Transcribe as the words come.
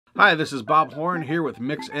Hi, this is Bob Horn here with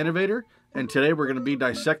Mix Innovator, and today we're going to be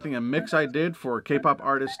dissecting a mix I did for K-pop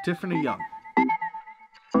artist Tiffany Young.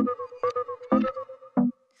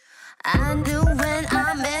 I knew when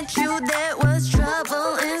I met you there was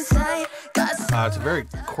trouble inside. It's a very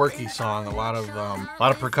quirky song, a lot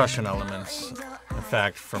of percussion elements. In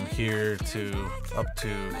fact, from here to up to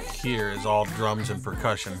here is all drums and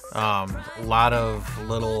percussion. A lot of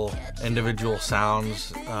little individual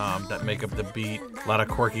sounds that make up the beat. A lot of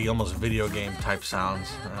quirky, almost video game type sounds,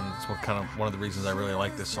 and it's one of the reasons I really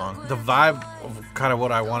like this song. The vibe of kind of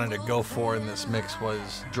what I wanted to go for in this mix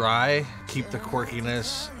was dry, keep the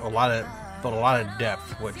quirkiness, but a lot of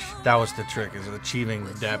depth, which that was the trick, is achieving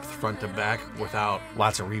depth front to back without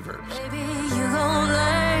lots of reverbs. Baby, you gon'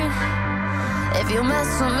 learn. If you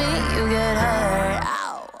mess with me, you get hurt.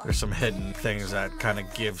 Ow. There's some hidden things that kind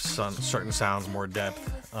of give certain sounds more depth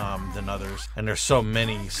than others. And there's so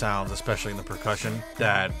many sounds, especially in the percussion,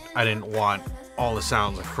 that I didn't want all the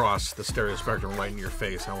sounds across the stereo spectrum right in your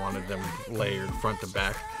face. I wanted them layered front to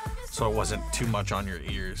back, so it wasn't too much on your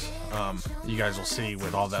ears. You guys will see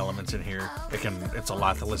with all the elements in here, it's a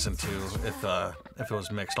lot to listen to if it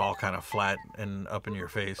was mixed all kind of flat and up in your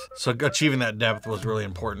face. So achieving that depth was really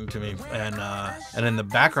important to me. And in the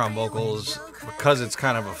background vocals, because it's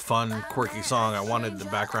kind of a fun, quirky song, I wanted the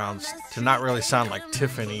backgrounds to not really sound like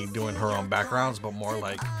Tiffany doing her own backgrounds, but more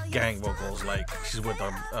like gang vocals, like she's with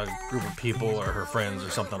a group of people or her friends or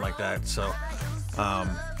something like that. So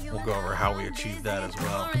we'll go over how we achieved that as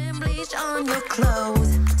well. Bleach on your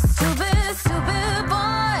clothes. Stupid, stupid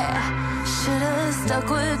boy. Should've stuck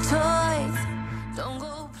with toys.